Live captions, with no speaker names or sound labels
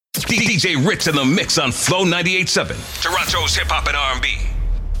DJ Ritz in the mix on Flow 98.7, Toronto's hip-hop and R&B.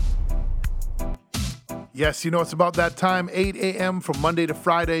 Yes, you know, it's about that time, 8 a.m. from Monday to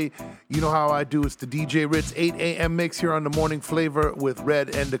Friday. You know how I do. It's the DJ Ritz 8 a.m. mix here on the Morning Flavor with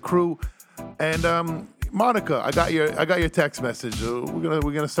Red and the crew. And Monica, I got your text message. We're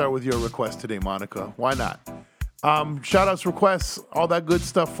gonna start with your request today, Monica. Why not? Shout-outs, requests, all that good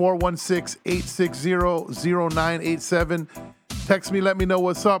stuff, 416-860-0987. Text me, let me know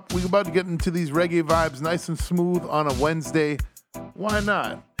what's up. We're about to get into these reggae vibes nice and smooth on a Wednesday. Why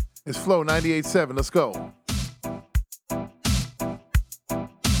not? It's Flow 98.7. Let's go.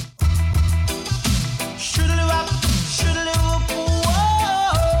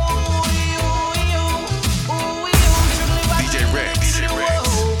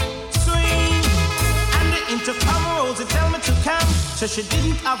 So she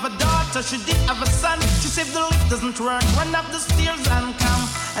didn't have a daughter, she did have a son. She said the lift doesn't work, run up the stairs and come.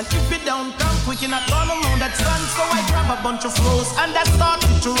 And if you don't come quick, you're not gonna know that son. So I grab a bunch of rose and I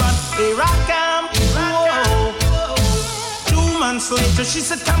started to run. Here I come, whoa. 2 months later, she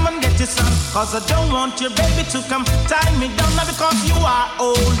said, come and get your son, cause I don't want your baby to come tie me down. Now because you are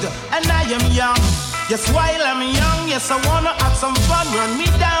old and I am young. Yes, while I'm young, yes, I wanna have some fun. Run me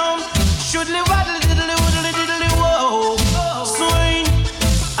down, should live a little, whoa. Swing,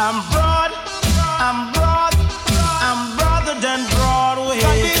 I'm broad, I'm broader than Broadway.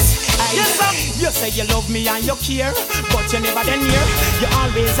 You say you love me and you care, but you never then near. You're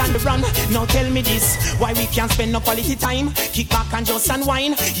always on the run. Now tell me this, why we can't spend no quality time? Kick back and just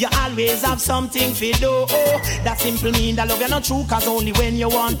unwind. You always have something to do. That simple mean that love you're not true, cause only when you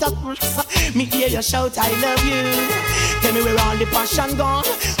want to me hear you shout I love you. Tell me where all the passion gone,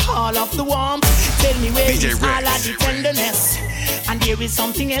 all of the warmth. Tell me where is all of the tenderness. And there is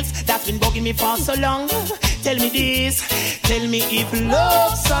something else that's been bugging me for so long. Tell me this, tell me if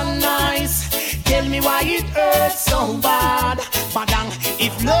love's so nice. Tell me why it hurts so bad. Badang,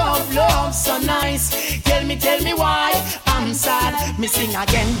 if love's so nice. Tell me why I'm sad. Me sing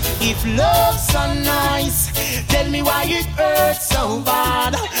again. If love's so nice. Tell me why it hurts so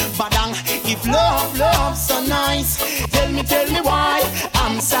bad. Badang, if love's so nice. Tell me why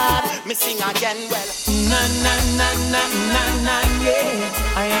I'm sad. Me sing again. Well, na na na na na na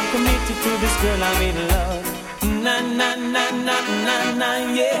yeah. I am committed to this girl I'm in love. Na na na na na na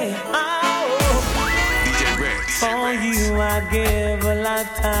yeah. For you I'd give a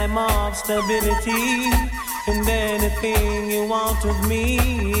lifetime of stability and anything you want of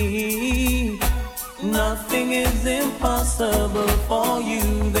me. Nothing is impossible for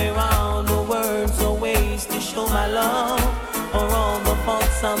you. There are no words or ways to show my love or all the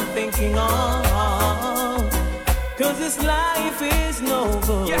thoughts I'm thinking of. Cause this life is no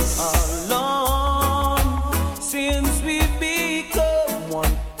good alone. Since we've become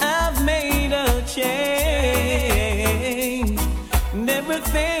one, I've made a change. And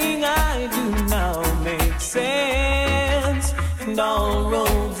everything I do now makes sense. And all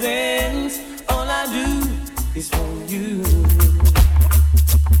roads ends. All I do is for you.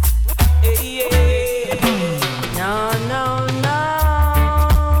 Hey, yeah. No, no, no.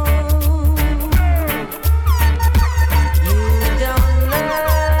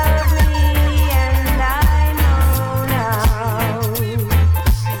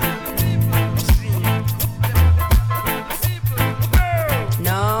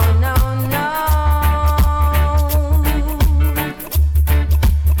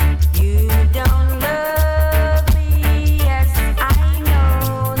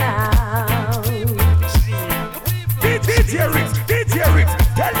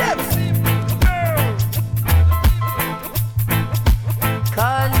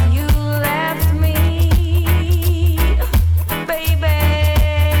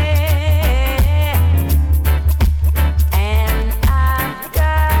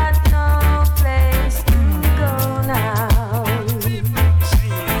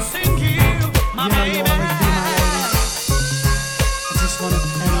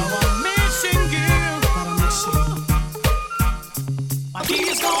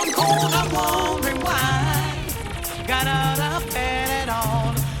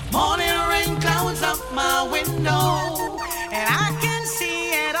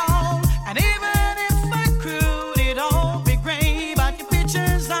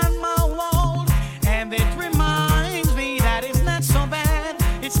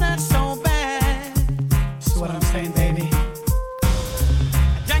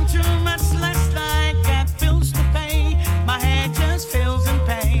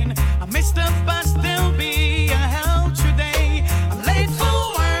 Mr. But still be a hell today.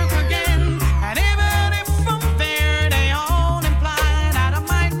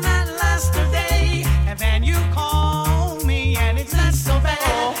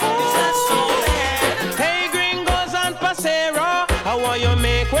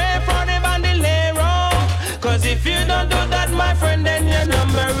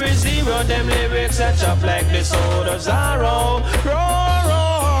 know them lyrics set up like the sword of Zorro.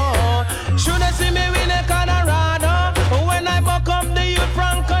 Should I see me win a Colorado? When I buck up the youth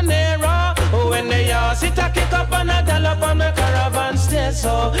from Conero. When they all sit a kick up and a gallop on the caravan stay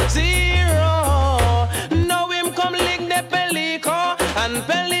so zero. Now him come lick the Pelico. And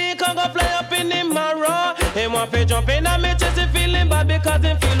Pelico go fly up in the marrow. Him want to jump in and me chest feeling bad because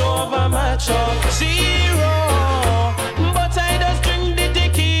him feel over my truck. Zero. But I just drink the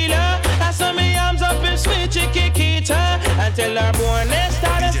tequila. I saw me arms up in sweet chiquita. Until our born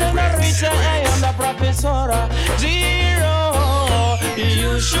started to reach I am the professor. Zero.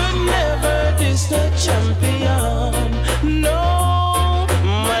 You should never diss the champion. No.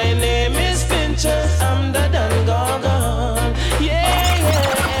 My name is Pinchers. I'm the Dan Gorgon. Yeah,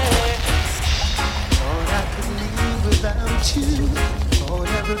 yeah. Thought I could live without you. Thought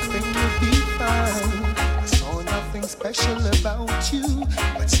everything would be fine. I saw nothing special about you,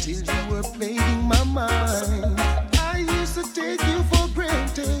 but still you were plaguing my mind. I used to take you for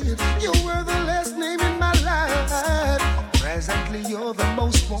granted. You were the last name in my life. Presently you're the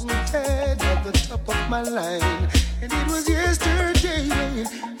most wanted at the top of my line. And it was yesterday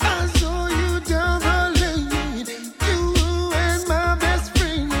I saw you down the lane. You and my best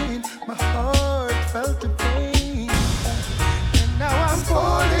friend. My heart felt the pain. And now I'm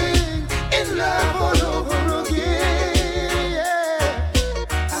falling in love all over again.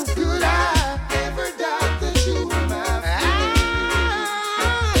 How could I ever doubt that you were my friend?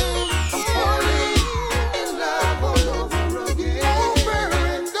 I'm falling in love all over again. Over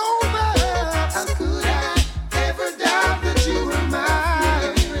and over. How could I ever doubt that you were my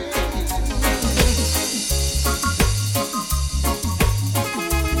friend?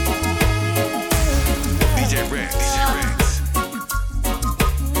 DJ Rex.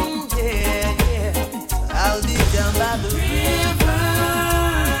 I'll be down by the river,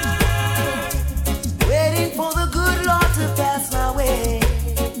 waiting for the good Lord to pass my way.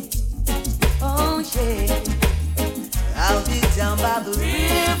 Oh yeah, I'll be down by the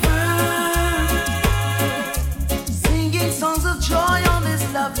river, singing songs of joy on this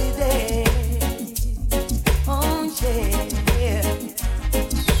lovely day. Oh yeah,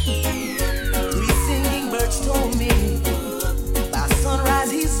 three singing birds told me by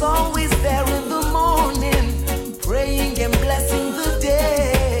sunrise he's always there in the morning, praying and blessing the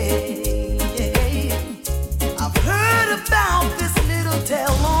day. I've heard about this little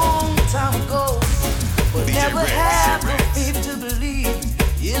tale long time ago, but DJ never Rex, had DJ the Rex. faith to believe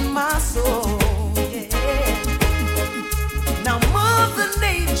in my soul. Now Mother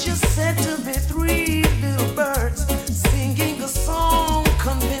Nature sent to me three little birds, singing a song,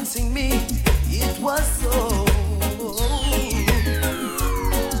 convincing me it was so.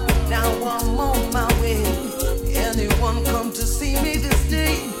 Now I'm on my way. Anyone come to see me this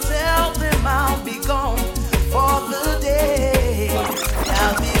day, tell them I'll be gone for the day.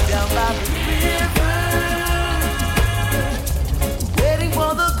 I'll be down by the river, waiting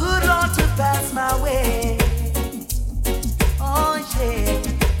for the good Lord to pass my way. Oh yeah,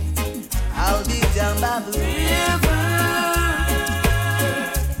 I'll be down by the river,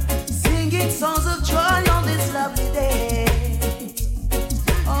 singing songs of joy on this lovely day.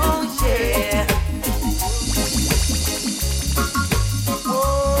 Oh yeah.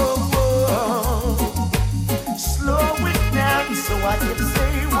 Whoa, whoa. Slow it down so I can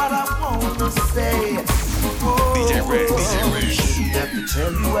say what I wanna say. Whoa, DJ Rex. shouldn't have to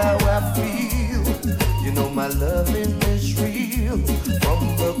tell you how I feel. You know my loving is real. From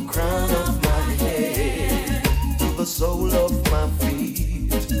the crown of my head to the sole of my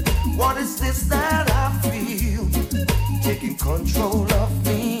feet. What is this that I feel? Taking control of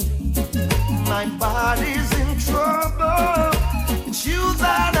me. My body's in trouble. It's you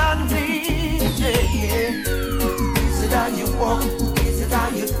that I need. Yeah. Is it how you walk? Is it how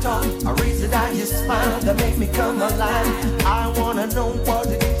you talk? Or is it how you smile that make me come alive? I wanna know what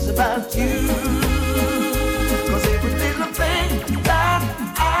it is about you. 'Cause every little thing that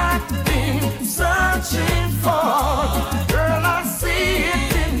I've been searching for, girl, I see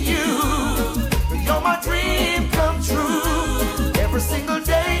it in you. You're my dream come true. Every single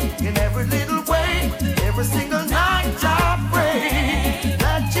day, in every little way, every single night I pray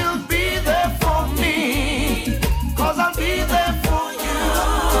that you'll be there for me. 'Cause I'll be there for you.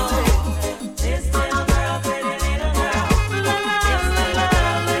 This little girl, pretty little girl. This little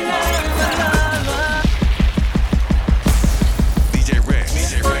girl, pretty little girl.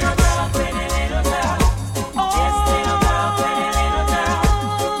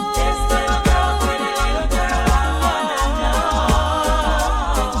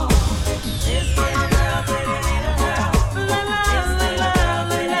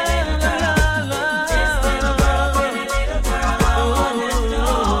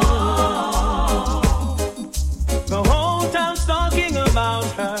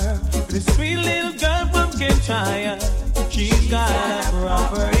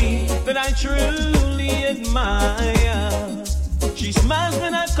 truly admire. She smiles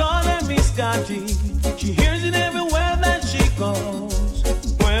when I call her Miss Scotty. She hears it everywhere that she goes.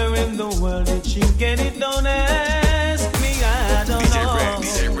 Where in the world did she get it? Don't ask me, I don't know.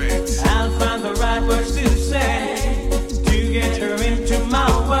 I'll find the right words to say to get her into my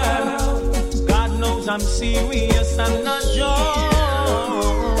world. God knows I'm serious, I'm not joking.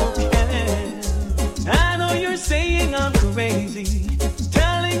 I know you're saying I'm crazy,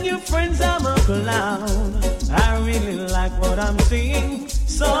 telling your friends I'm a clown. I really like what I'm seeing,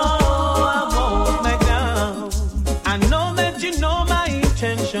 so I won't back down. I know that you know my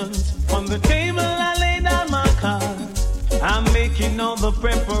intentions. On the table I lay down my card. I'm making all the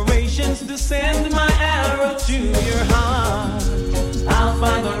preparations to send my arrow to your heart. I'll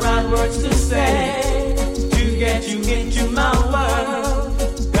find the right words to say to get you into my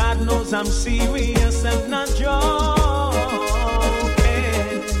world. God knows I'm serious, I'm not joking.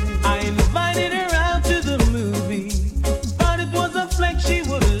 I invited her out to the movie, thought it was a flex she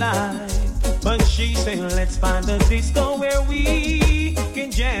would like. But she said, let's find a disco where we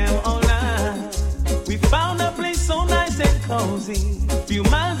can jam all night. We found a place so nice and cozy, few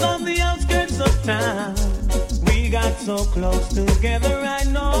miles on the outskirts of town. We got so close together, I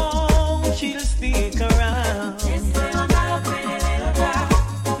know she'll stick around. This little girl, pretty little girl.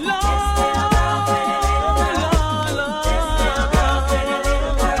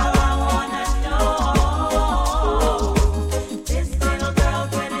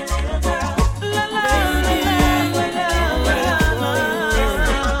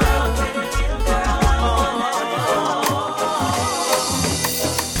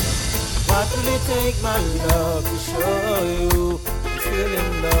 My love to show you I'm still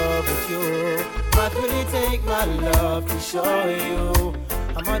in love with you. What will it take, my love, to show you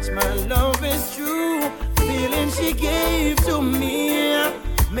how much my love is true? Feeling she gave to me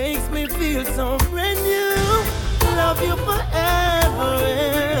makes me feel so brand new. Love you forever,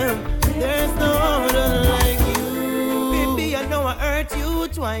 and there's no other like you. Baby, I know I hurt you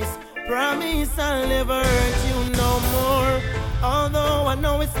twice. Promise I'll never hurt you no more. Although I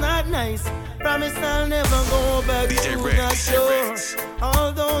know it's not nice, promise I'll never go back to that shore.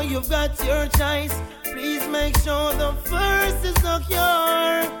 Although you've got your choice, please make sure the first is not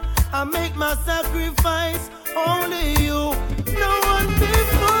yours. I make my sacrifice, only you, no one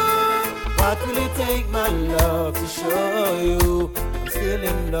before. What will it take, my love, to show you I'm still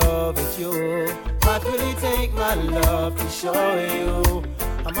in love with you? What will it take, my love, to show you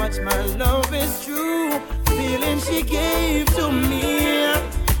how much my love is true? Feeling she gave to me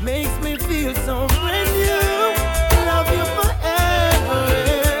makes me feel so brand new. Love you forever.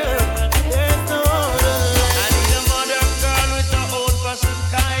 There's no other. I need a modern girl with an old-fashioned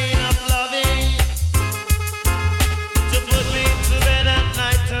kind of loving to put me to bed at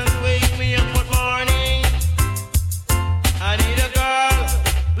night and wake me up in the morning. I need a girl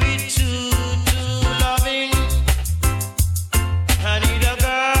with true loving. I need a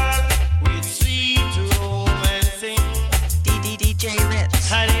girl with sweet romancing. DJ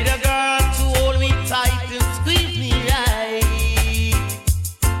Ritz. I need a girl to hold me tight and squeeze me right.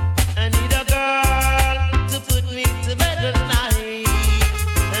 I need a girl to put me to bed at night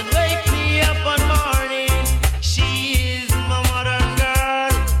and wake me up one morning. She is my modern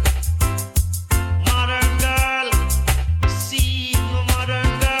girl. Modern girl. She's my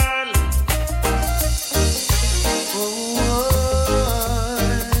modern girl.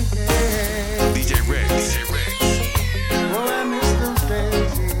 DJ Rex. Oh, I miss those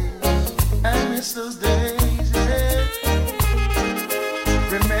days.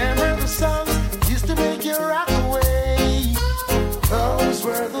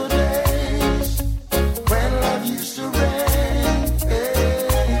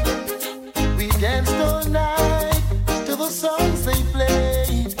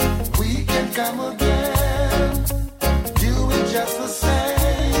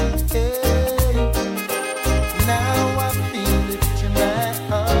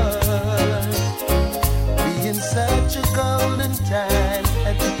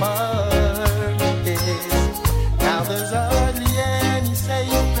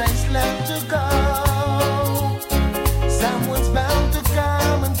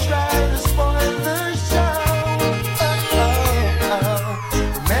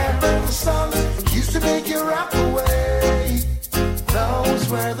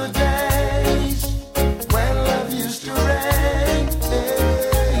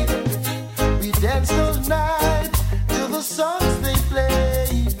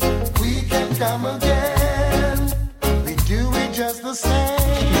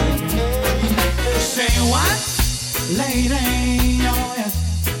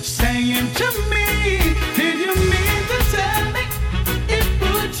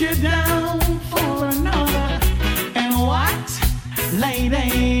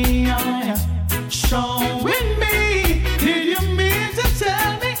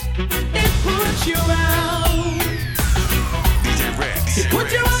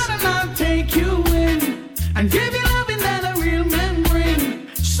 and give you loving that a real man bring.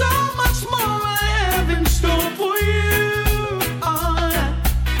 So much more I have in store for you. Oh, yeah.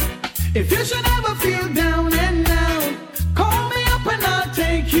 If you should ever feel down and out, call me up and I'll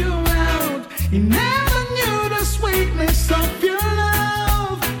take you out. You never knew the sweetness of your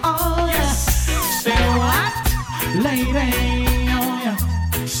love. Oh, yes. Say what, lady? Oh, yeah.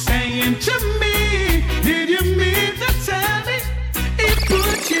 Saying to me, did you mean to tell me it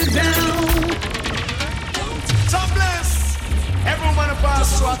put you down? So bless every woman who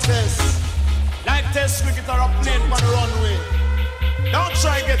pass through a test. Like test cricket or a plane on the runway. Don't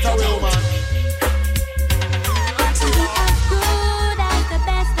try to get away, woman. To be as good as the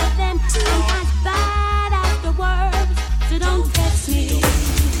best of them, and as bad as the worst. So don't test me.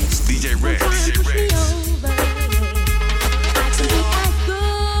 DJ Rex. Don't try and push me over. I can be as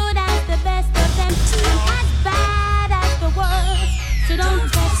good as the best of them, and as bad as the worst. So don't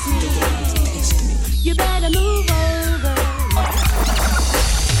test me. You better move over.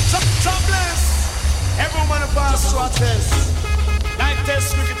 So bless every woman who pass through a test. Like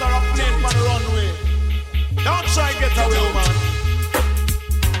test cricket or a plane on the runway. Don't try to get away, woman.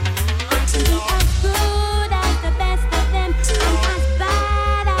 To be as good as the best of them, and as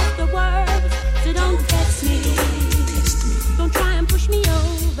bad as the worst. So don't test me. Don't try and push me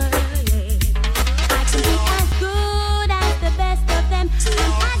over. Yeah. I can be as good as the best of them,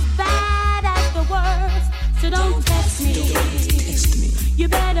 and as bad as the worst. So don't test me. You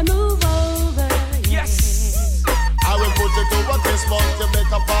better move over. Yes. I will put it over this month, you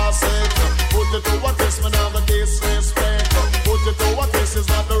better pass it. Put it over this, man, have a disrespect. Put it over this, is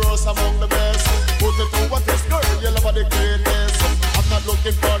not the worst among the best. Put it over this, girl, you're about the greatest. I'm not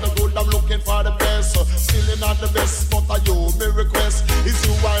looking for the good, I'm looking for the best. Still not the best, but I you, me request. Is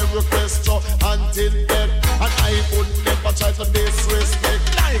you I request.